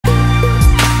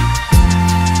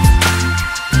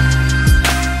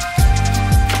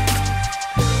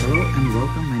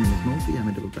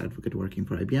working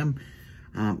for IBM.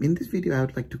 In this video, I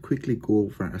would like to quickly go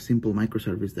over a simple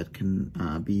microservice that can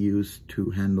be used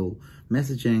to handle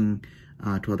messaging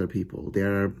to other people.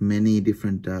 There are many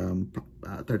different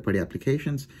third-party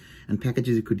applications and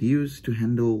packages you could use to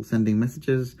handle sending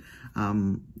messages.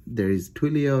 There is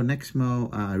Twilio, Nexmo,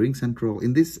 Ringcentral.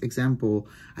 In this example,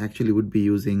 I actually would be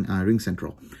using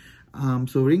Ringcentral.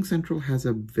 So Ringcentral has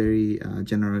a very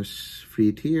generous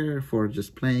free tier for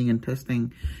just playing and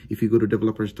testing. If you go to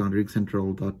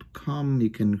developers.ringcentral.com, you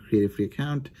can create a free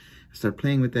account, start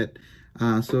playing with it.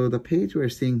 So the page we're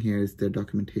seeing here is the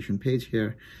documentation page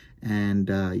here, and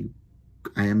I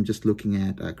am just looking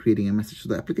at creating a message. So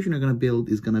the application we're going to build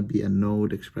is going to be a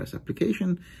Node Express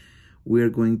application. We're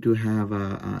going to have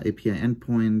a API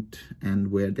endpoint,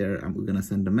 and where we're going to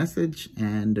send a message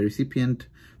and the recipient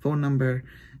phone number,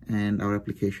 and our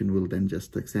application will then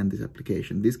just send this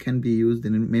application. This can be used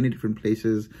in many different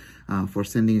places for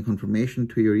sending a confirmation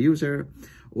to your user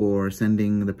or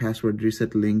sending the password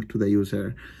reset link to the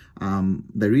user.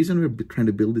 The reason we're trying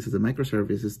to build this as a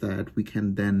microservice is that we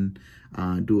can then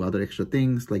do other extra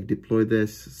things like deploy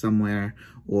this somewhere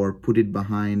or put it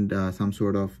behind some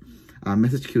sort of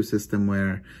message queue system,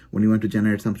 where when you want to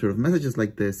generate some sort of messages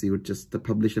like this, you would just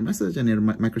publish a message and your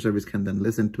microservice can then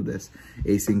listen to this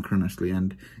asynchronously,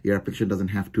 and your application doesn't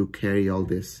have to carry all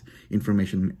this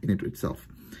information in it itself.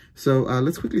 So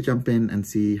let's quickly jump in and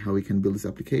see how we can build this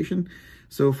application.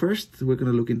 So first, we're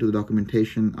going to look into the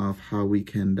documentation of how we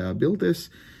can build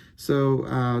this. So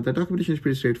the documentation is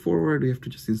pretty straightforward. We have to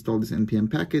just install this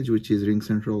npm package, which is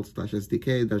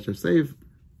ringcentral/sdk-save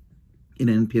in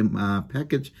an npm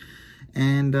package.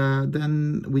 And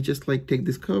then we just take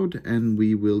this code and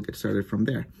we will get started from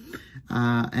there.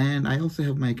 And I also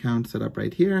have my account set up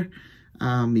right here.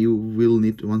 You will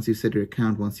need to, once you set your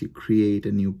account, once you create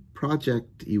a new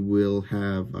project, you will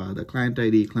have the client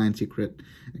ID, client secret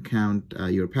account,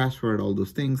 your password, all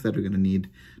those things that we're going to need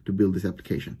to build this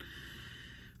application.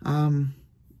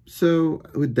 So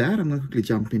with that, I'm going to quickly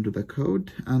jump into the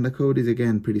code. And the code is,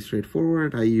 again, pretty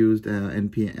straightforward. I used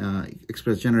npm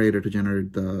express generator to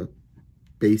generate the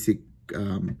basic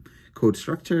code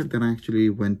structure. Then I actually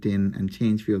went in and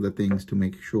changed a few of the things to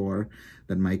make sure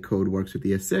that my code works with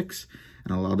ES6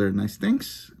 and all other nice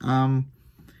things.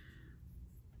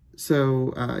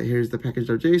 Here's the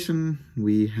package.json.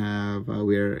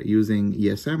 We're using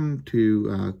ESM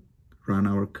to run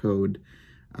our code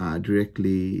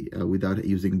directly without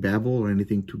using Babel or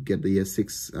anything to get the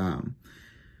ES6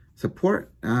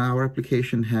 support. Our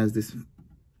application has this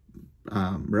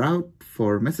route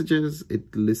for messages.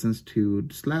 It listens to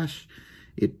 /.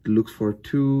 It looks for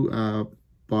two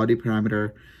body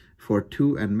parameter for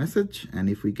to and message, and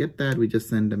if we get that, we just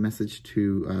send a message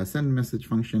to send message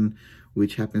function,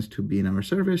 which happens to be in our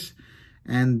service,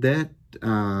 and that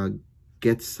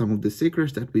gets some of the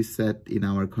secrets that we set in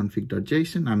our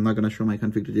config.json. I'm not going to show my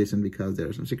config.json because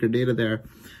there's some secret data there,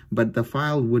 but the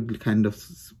file would kind of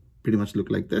pretty much look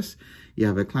like this. You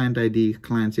have a client ID,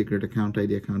 client secret, account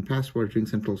ID, account password,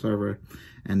 Ringcentral server,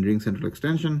 and Ringcentral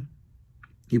extension.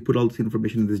 You put all this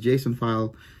information in this JSON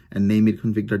file and name it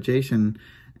config.json,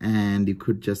 and you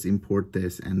could just import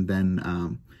this and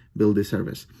then build this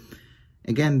service.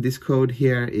 Again, this code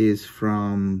here is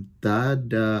from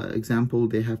the example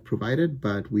they have provided,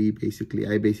 but I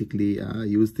basically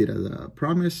used it as a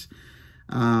promise.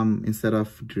 Instead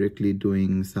of directly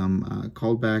doing some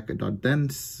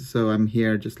callback.thence. So I'm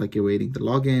here just awaiting the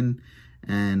login,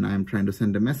 and I'm trying to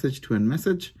send a message to a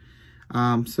message.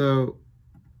 So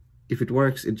if it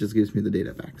works, it just gives me the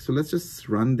data back. So let's just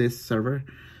run this server.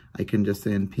 I can just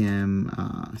say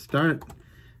npm start,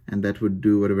 and that would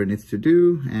do whatever it needs to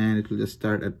do, and it will just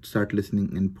start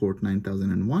listening in port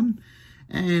 9001.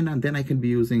 And then I can be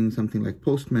using something like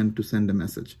Postman to send a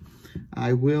message.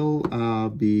 I will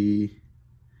be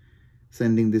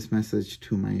sending this message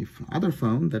to my other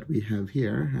phone that we have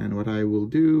here. And what I will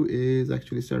do is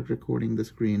actually start recording the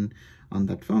screen on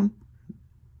that phone.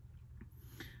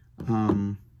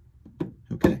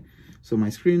 Okay, so my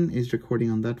screen is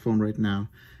recording on that phone right now.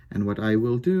 And what I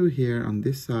will do here on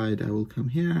this side, I will come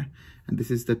here, and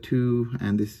this is the to,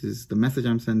 and this is the message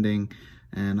I'm sending.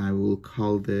 And I will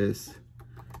call this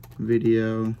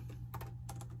video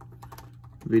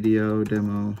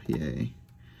demo, yay.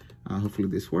 Hopefully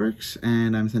this works,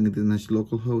 and I'm sending this message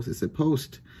localhost. It's a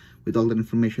post with all that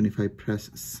information. If I press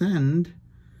send,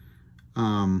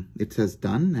 it says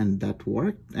done, and that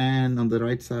worked. And on the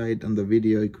right side on the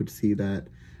video, you could see that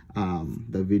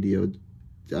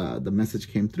the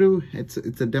message came through. It's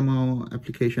a demo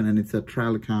application and it's a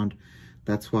trial account.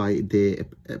 That's why they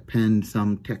append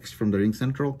some text from the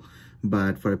Ringcentral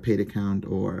but for a paid account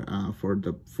or for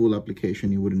the full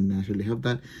application, you wouldn't necessarily have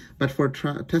that. But for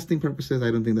testing purposes,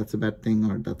 I don't think that's a bad thing,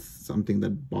 or that's something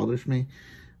that bothers me.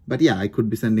 But yeah, I could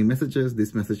be sending messages.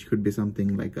 This message could be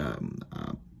something like a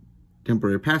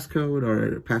temporary passcode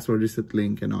or password reset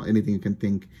link, and anything you can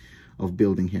think of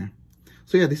building here.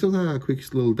 So yeah, this was a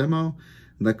quick little demo.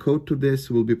 The code to this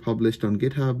will be published on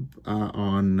GitHub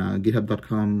on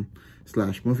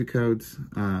github.com/moviecodes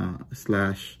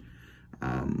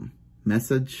 /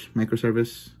 message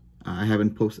microservice. I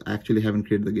actually haven't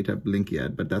created the GitHub link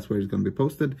yet, but that's where it's going to be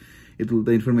posted. All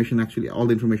the information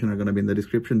are going to be in the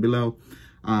description below.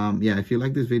 Yeah, if you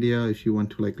like this video, if you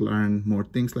want to learn more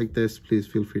things like this, please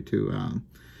feel free to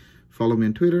follow me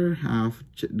on Twitter.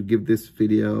 Give this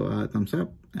video a thumbs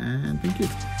up, and thank you.